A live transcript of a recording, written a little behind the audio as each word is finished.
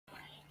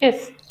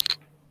S.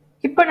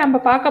 இப்போ நம்ம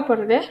பார்க்க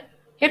போகிறது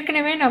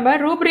ஏற்கனவே நம்ம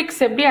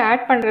ரூப்ரிக்ஸ் எப்படி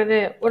ஆட் பண்ணுறது,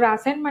 ஒரு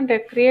அசைன்மெண்ட்டை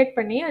க்ரியேட்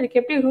பண்ணி அதுக்கு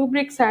எப்படி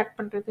ரூப்ரிக்ஸ் ஆட்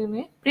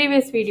பண்ணுறதுன்னு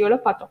ப்ரீவியஸ்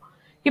வீடியோவில் பார்த்தோம்.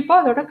 இப்போ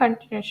அதோட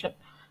continuation.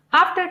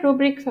 After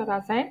rubrics R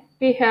assign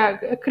we have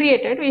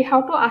created, we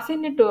have to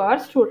assign it to our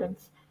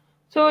students.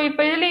 So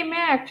இப்போ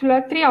இதுலேயுமே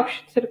ஆக்சுவலாக 3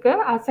 ஆப்ஷன்ஸ்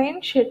இருக்குது: அசைன்,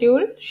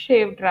 ஷெட்யூல்,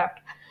 ஷேவ் டிராஃப்ட்.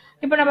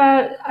 இப்போ நம்ம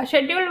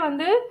ஷெட்யூல்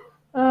வந்து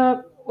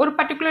ஒரு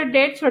பர்டிகுலர்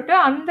டேட் சொல்லிட்டு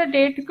அந்த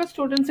டேட்டுக்கு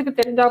ஸ்டூடெண்ட்ஸுக்கு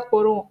தெரிஞ்சால்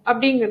போகிறோம்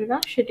அப்படிங்கிறது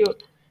தான் ஷெட்யூல்.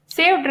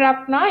 சேவ்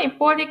டிராஃப்ட்னா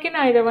இப்போதைக்கு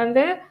நான் இதை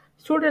வந்து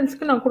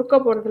ஸ்டூடெண்ட்ஸ்க்கு நான் கொடுக்க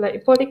போகிறதில்ல,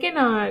 இப்போதைக்கு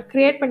நான்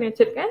க்ரியேட் பண்ணி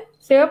வச்சுருக்கேன்,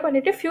 சேவ்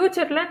பண்ணிவிட்டு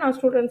ஃப்யூச்சரில் நான்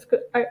ஸ்டூடெண்ட்ஸ்க்கு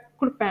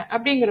கொடுப்பேன்.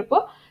 அப்படிங்கிறப்போ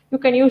you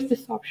can use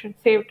this option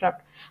save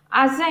draft.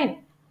 Assign,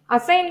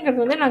 அசைன்கிறது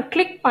வந்து நான்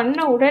கிளிக்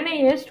பண்ண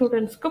உடனேயே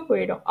ஸ்டூடெண்ட்ஸ்க்கு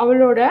போயிடும்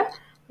அவளோட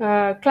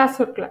கிளாஸ்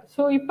ஒர்க்கில்.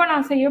 ஸோ இப்போ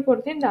நான் செய்ய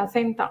போகிறது இந்த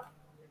அசைன் தான்.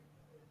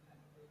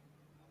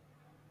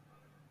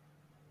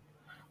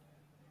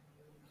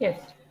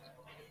 எஸ்,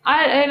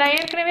 நான்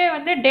ஏற்கனவே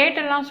வந்து டேட்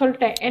எல்லாம்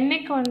சொல்லிட்டேன்,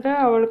 என்னைக்கு வந்து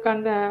அவளுக்கு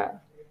அந்த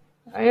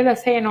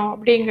இதில் செய்யணும்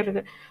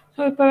அப்படிங்கிறது.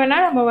 ஸோ இப்போ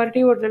வேணால் நம்ம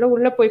மறுபடியும் ஒரு தடவை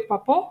உள்ளே போய்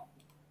பார்ப்போம்.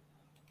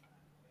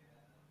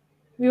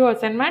 View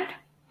assignment.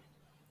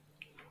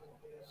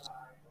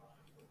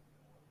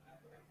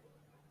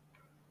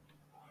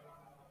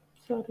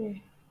 Sorry,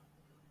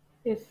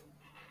 S,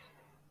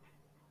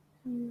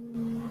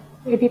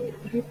 edit.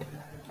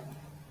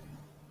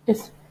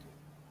 S,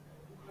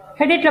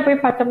 எடிட்டில்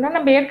போய் பார்த்தோம்னா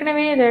நம்ம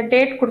ஏற்கனவே இதை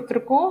டேட்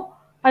கொடுத்துருக்கோம்,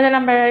 அதை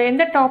நம்ம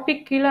எந்த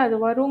டாபிக் கீழே அது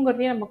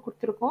வருங்கிறதையும் நம்ம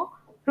கொடுத்துருக்கோம்.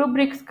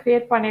 ரூப்ரிக்ஸ்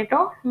க்ரியேட்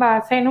பண்ணிட்டோம், நம்ம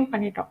அசைனும்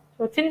பண்ணிட்டோம்.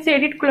 ஸோ சின்ஸ்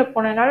எடிட்குள்ளே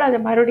போனதுனால அது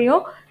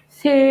மறுபடியும்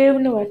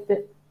சேவ்னு வருது.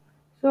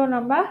 ஸோ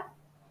நம்ம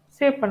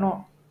சேவ்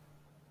பண்ணுவோம்.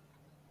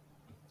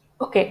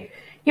 ஓகே,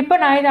 இப்போ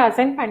நான் இதை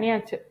அசைன்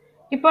பண்ணியாச்சு.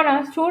 இப்போ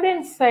நான்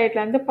ஸ்டூடெண்ட்ஸ்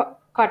சைட்லேருந்து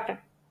காட்டுறேன்.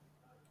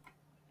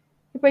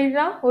 இப்போ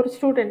இதுதான் ஒரு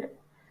ஸ்டூடெண்ட்.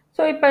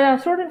 ஸோ இப்போ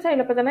ஸ்டூடெண்ட்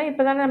சைடில் பார்த்தோன்னா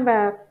இப்போ தான் நம்ம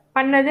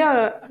பண்ணது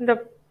அந்த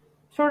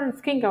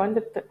ஸ்டூடெண்ட்ஸ்க்கு இங்கே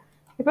வந்துடுது.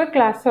 இப்போ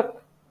கிளாஸ் ஒர்க்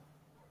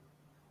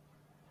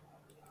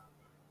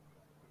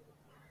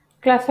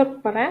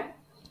போகிறேன்.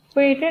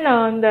 போயிட்டு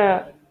நான் அந்த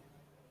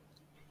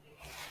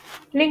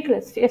லிங்க்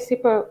லிஸ்ட், எஸ்,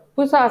 இப்போ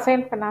புதுசாக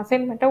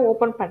அசைன்மெண்ட்டை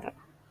ஓப்பன் பண்ணுறேன்.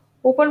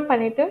 ஓப்பன்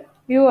பண்ணிவிட்டு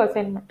view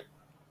assignment.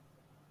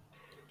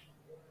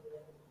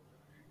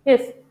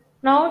 S,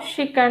 now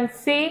she can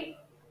see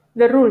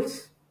the rules.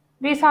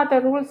 These are the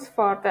rules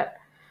for that.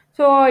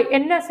 So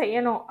என்ன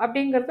செய்யணும்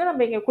அப்படிங்கிறது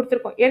நம்ம இங்கே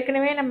கொடுத்துருக்கோம்.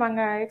 ஏற்கனவே நம்ம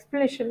அங்கே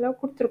எக்ஸ்பிளேஷனில்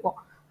கொடுத்துருக்கோம்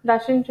இந்த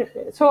அசைன்மெண்ட்.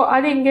 ஸோ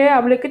அது இங்கே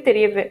அவளுக்கு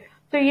தெரியுது.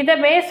 ஸோ இதை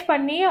பேஸ்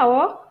பண்ணி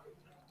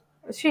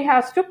she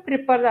has to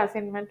prepare the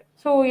assignment.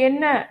 So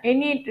என்ன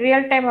any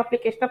real time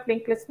application of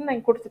link லிஸ்ட்னு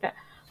நான் கொடுத்துட்டேன்.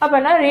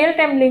 அப்போனா real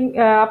time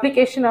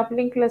application of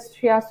link list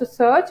she has to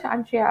search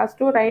and she has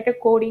to write a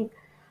coding.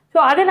 So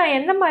அதை நான்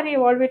எந்த மாதிரி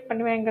evaluate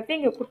பண்ணுவேங்கிறது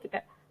இங்கே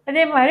கொடுத்துட்டேன்.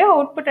 அதே மாதிரி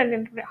output and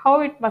interview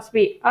how it must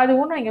be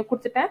அதுவும் நான் இங்கே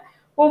கொடுத்துட்டேன்.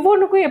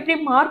 ஒவ்வொன்றுக்கும் எப்படி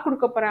மார்க்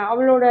கொடுக்க போகிறேன்,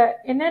 அவளோட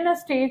என்னென்ன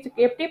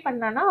ஸ்டேஜுக்கு எப்படி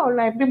பண்ணானா அவள்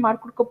நான் எப்படி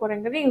மார்க் கொடுக்க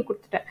போகிறேங்கிறது இங்கே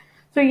கொடுத்துட்டேன்.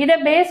 ஸோ இதை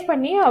பேஸ்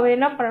பண்ணி அவள்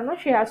என்ன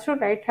பண்ணணும், she has to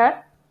write her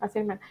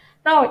assignment.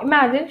 Now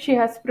imagine she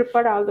has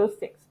prepared all those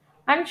things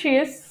and she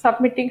is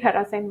submitting her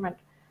assignment.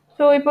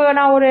 So இப்போ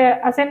நான் ஒரு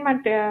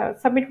அசைன்மெண்ட்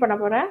சப்மிட் பண்ண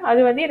போகிறேன். அது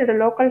வந்து என்னோட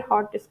லோக்கல்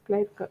ஹார்ட்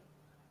டிஸ்கில் இருக்கு.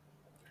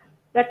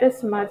 Let us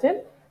imagine.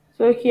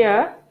 So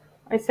here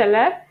I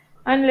select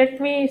and let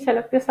me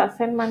select this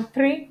assignment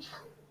 3.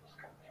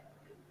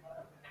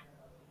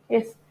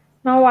 Yes,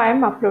 now I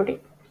am uploading.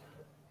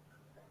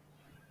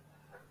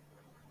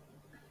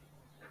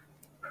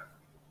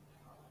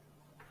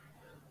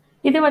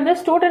 இது வந்து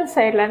ஸ்டூடெண்ட்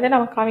சைட்லேருந்து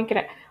நான்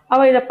காமிக்கிறேன்.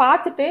 அவள் இதை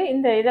பார்த்துட்டு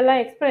இதெல்லாம்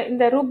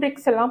இந்த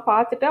ரூப்ரிக்ஸ் எல்லாம்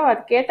பார்த்துட்டு அவள்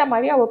அதுக்கேற்ற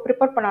மாதிரி அவள்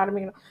ப்ரிப்பேர் பண்ண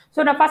ஆரம்பிக்கணும். ஸோ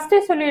நான் ஃபஸ்ட்டே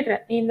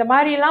சொல்லிடுறேன், நீ இந்த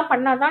மாதிரிலாம்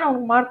பண்ணால் தான் நான்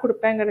உனக்கு mark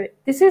கொடுப்பேங்கிறது.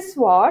 This is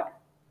what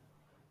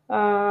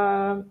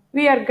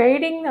we are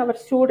guiding our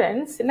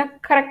students in a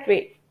correct way.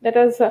 That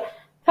is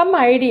some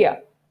idea.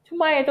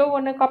 சும்மா ஏதோ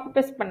ஒன்று காப்பி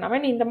பேஸ்ட்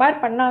பண்ணாமல் நீ இந்த மாதிரி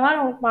பண்ணால்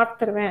தான் உனக்கு மார்க்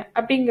தருவேன்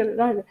அப்படிங்கிறது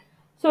தான் இது.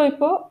 ஸோ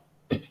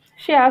இப்போது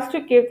she has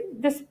to give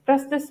this,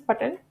 press this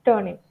button,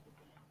 turn in.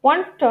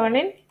 One turn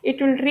in, it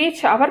will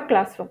reach our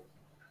classroom.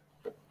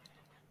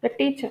 The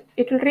teacher,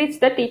 it will reach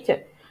the teacher.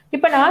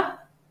 இப்போ நான்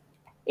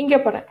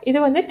இங்கே போகிறேன், இது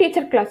வந்து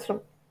டீச்சர் கிளாஸ்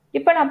ரூம்.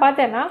 இப்போ நான்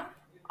பார்த்தேன்னா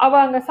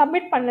அவள் அங்கே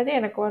சப்மிட் பண்ணது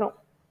எனக்கு வரும்.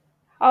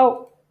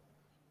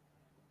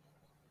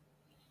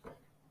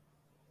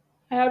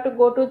 I have to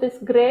go to this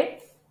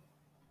grades.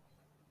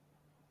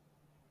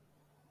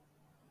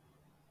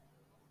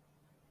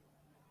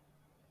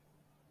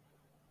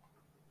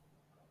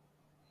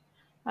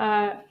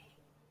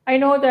 I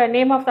know the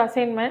name of the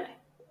assignment.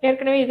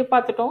 ஏற்கனவே இது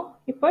பார்த்துட்டோம்.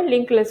 இப்போ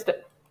லிங்க் லிஸ்ட்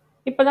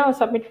இப்போ தான்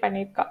சப்மிட்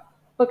பண்ணியிருக்கா.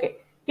 ஓகே,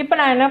 இப்போ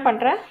நான் என்ன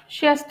பண்ணுறேன்,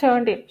 she has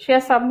turned in, she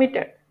has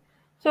submitted.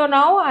 So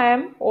now I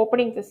am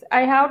opening this.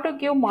 I have to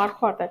give mark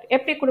for that.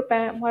 எப்படி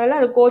கொடுப்பேன், முதல்ல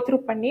அதை கோ த்ரூ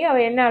பண்ணி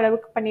அவள் என்ன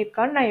அளவுக்கு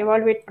பண்ணியிருக்கான்னு நான்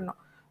எவால்வேட் பண்ணோம்.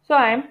 So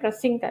I am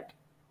pressing that.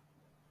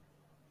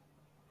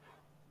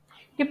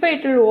 இப்போ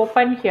it will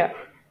open here.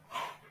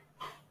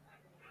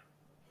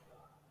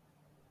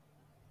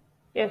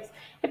 Yes,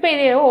 இப்போ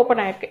இது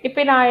ஓப்பன் ஆயிருக்கு.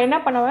 இப்போ நான் என்ன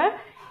பண்ணுவேன்,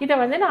 இதை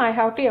வந்து நான் I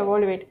have to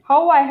evaluate. How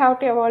I have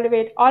to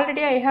evaluate?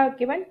 Already I have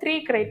given 3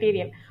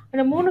 criterion.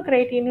 அந்த 3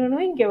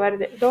 கிரைட்டீரியானும் இங்கே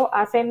வருது. So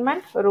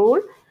assignment,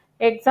 rule,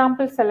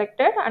 example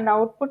selected and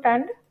output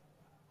and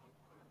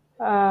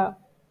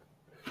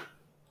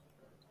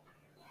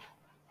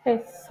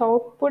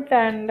output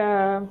and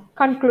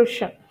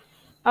conclusion,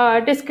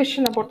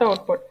 டிஸ்கஷனை பொறுத்த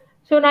அவுட்புட்.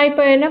 ஸோ நான்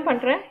இப்போ என்ன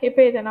பண்ணுறேன்,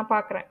 இப்போ இதை நான்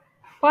பார்க்குறேன்,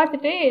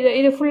 பார்த்துட்டு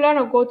இது ஃபுல்லாக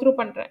நான் கோத்ரூ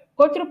பண்ணுறேன்.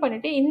 கோத்ரூ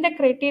பண்ணிவிட்டு இந்த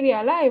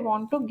க்ரைட்டீரியாவில் I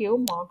want to give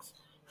marks.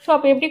 So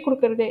அப்போ எப்படி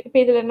கொடுக்குறது, இப்போ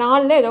இதில்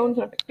 4ல் ஏதோ ஒன்று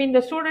சொல்கிறேன். இப்போ இந்த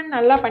ஸ்டூடெண்ட்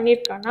நல்லா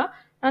பண்ணியிருக்கான்னா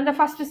நான் அந்த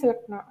ஃபஸ்ட்டு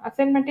செலக்ட் பண்ணேன்.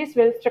 Assignment is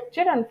well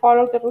structured and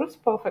follow the rules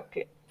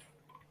perfectly.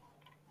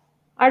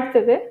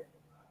 அடுத்தது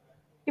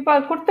இப்போ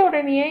அது கொடுத்த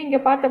உடனேயே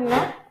இங்கே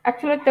பார்த்தோம்னா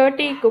ஆக்சுவலாக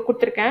 30க்கு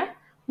கொடுத்துருக்கேன்.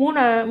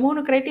 மூணு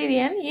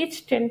criterion,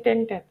 each 10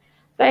 10 10.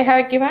 So I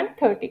have given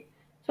 30.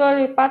 So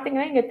அது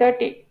பார்த்தீங்கன்னா இங்கே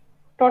 30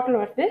 டோட்டல்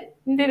வருது.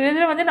 இந்த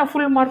இதில் வந்து நான்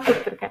ஃபுல் மார்க்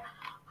கொடுத்துருக்கேன்.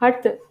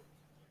 அடுத்து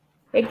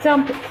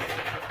எக்ஸாம்பிள்,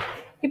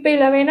 இப்போ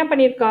இதில் அவன் என்ன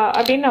பண்ணியிருக்கா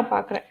அப்படின்னு நான்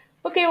பார்க்குறேன்.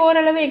 ஓகே,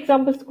 ஓரளவு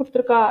எக்ஸாம்பிள்ஸ்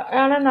கொடுத்துருக்கா,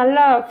 ஆனால்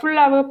நல்லா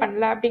ஃபுல்லாகவே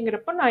பண்ணல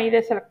அப்படிங்கிறப்போ நான்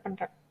இதை செலக்ட்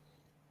பண்ணுறேன்.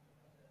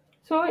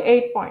 So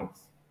 8 points.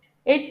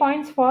 8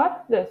 points for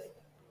this.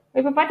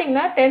 இப்போ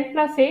பார்த்தீங்கன்னா 10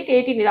 + 8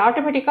 18. இது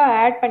ஆட்டோமேட்டிக்காக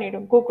ஆட்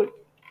பண்ணிவிடும் கூகுள்.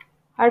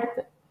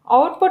 அடுத்து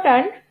அவுட்புட்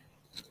அண்ட்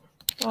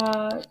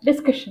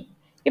டிஸ்கஷன்.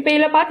 இப்போ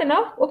இதில் பார்த்தோன்னா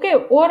ஓகே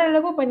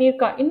ஓரளவு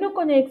பண்ணியிருக்கா, இன்னும்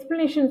கொஞ்சம்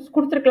எக்ஸ்ப்ளனேஷன்ஸ்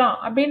கொடுத்துருக்கலாம்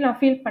அப்படின்னு நான்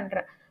ஃபீல்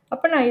பண்ணுறேன்.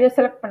 அப்போ நான் இதை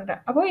செலக்ட் பண்ணுறேன்.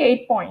 அப்போ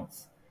 8 points.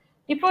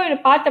 இப்போ இதை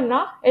பார்த்தோம்னா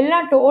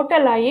எல்லாம்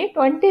டோட்டல் ஆகி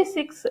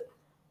 26,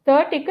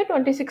 30க்கு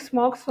 26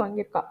 மார்க்ஸ்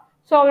வாங்கியிருக்கா.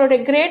 ஸோ அவளோட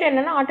கிரேட்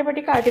என்னென்னா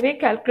ஆட்டோமேட்டிக்காக அதுவே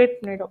கால்குலேட்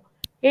பண்ணிவிடும்.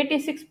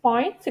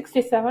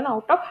 86.67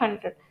 அவுட் ஆஃப்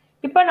 100.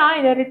 இப்போ நான்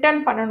இதை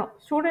ரிட்டர்ன் பண்ணணும்,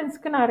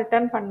 ஸ்டூடெண்ட்ஸ்க்கு நான்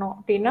ரிட்டர்ன் பண்ணணும்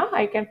அப்படின்னா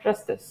I can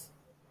press this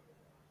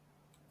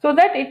so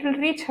that it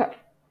will reach her.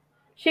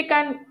 She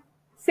can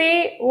say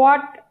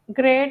what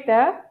grade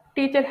the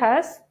teacher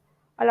has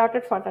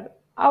allotted for that.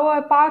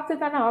 அவள் பார்த்து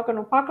தானே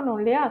பார்க்கணும்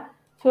இல்லையா?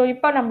 ஸோ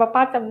இப்போ நம்ம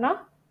பார்த்தோம்னா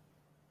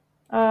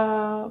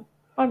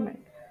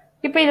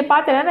இப்போ இதை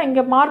பார்த்தோன்னா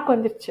இங்கே மார்க்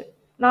வந்துருச்சு.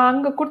 நான்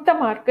அங்கே கொடுத்த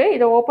மார்க்கு,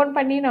 இதை ஓப்பன்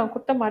பண்ணி நான்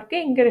கொடுத்த மார்க்கு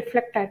இங்கே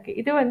ரிஃப்ளெக்ட் ஆயிருக்கு.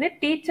 இது வந்து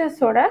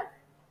டீச்சர்ஸோட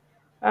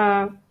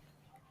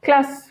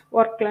கிளாஸ்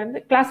ஒர்க்லேருந்து,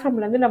 கிளாஸ்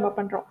ரூம்லேருந்து நம்ம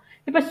பண்ணுறோம்.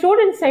 இப்போ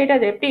ஸ்டூடெண்ட் சைடு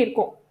அது எப்படி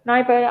இருக்கும்,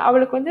 நான் இப்போ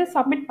அவளுக்கு வந்து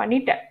சப்மிட்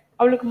பண்ணிட்டேன்,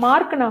 அவளுக்கு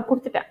மார்க் நான்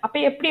கொடுத்துட்டேன். அப்போ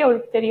எப்படி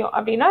அவளுக்கு தெரியும்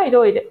அப்படின்னா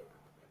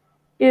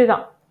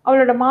இதுதான்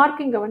அவளோட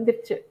மார்க் இங்கே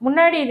வந்துருச்சு.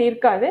 முன்னாடி இது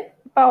இருக்காது,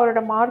 இப்போ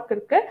அவளோட மார்க்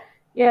இருக்குது.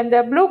 அந்த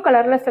ப்ளூ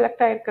கலரில்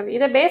செலக்ட் ஆகிருக்குது.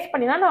 இதை பேஸ்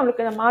பண்ணி தான் நான்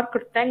அவளுக்கு அந்த மார்க்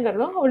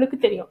கொடுத்தேங்கிறதும் அவளுக்கு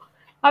தெரியும்.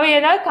 அவள்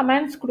ஏதாவது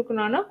கமெண்ட்ஸ்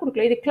கொடுக்கணும்னா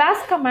கொடுக்கல. இது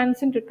கிளாஸ்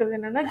கமெண்ட்ஸ்ன்னு இருக்கிறது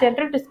என்னென்னா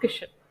ஜென்ரல்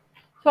டிஸ்கஷன்.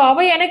 ஸோ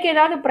அவள் எனக்கு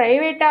ஏதாவது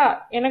ப்ரைவேட்டாக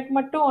எனக்கு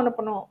மட்டும்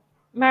அனுப்பணும்,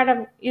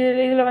 மேடம்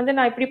இதில் வந்து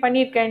நான் இப்படி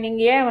பண்ணியிருக்கேன்,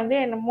 நீங்கள் ஏன் வந்து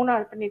என்னை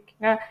 3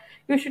 பண்ணியிருக்கீங்க,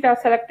 யூ ஷுட்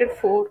ஹவ் செலக்டட்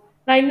 4,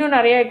 நான் இன்னும்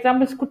நிறைய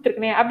எக்ஸாம்பிள்ஸ்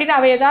கொடுத்துருக்கேன் அப்படின்னு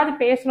அவள் ஏதாவது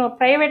பேசணும்,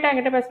 ப்ரைவேட்டாக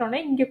என்கிட்ட பேசணுன்னா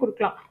இங்கே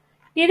கொடுக்கலாம்.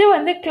 இது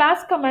வந்து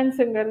கிளாஸ்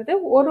கமெண்ட்ஸுங்கிறது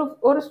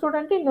ஒரு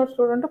ஸ்டூடெண்ட்டு இன்னொரு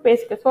ஸ்டூடெண்ட்டும்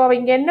பேசிக்க. ஸோ அவள்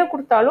இங்கே என்ன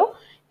கொடுத்தாலும்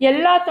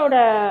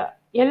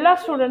எல்லா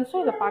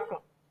ஸ்டூடெண்ட்ஸும் இதை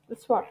பார்க்கலாம்.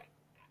 It's what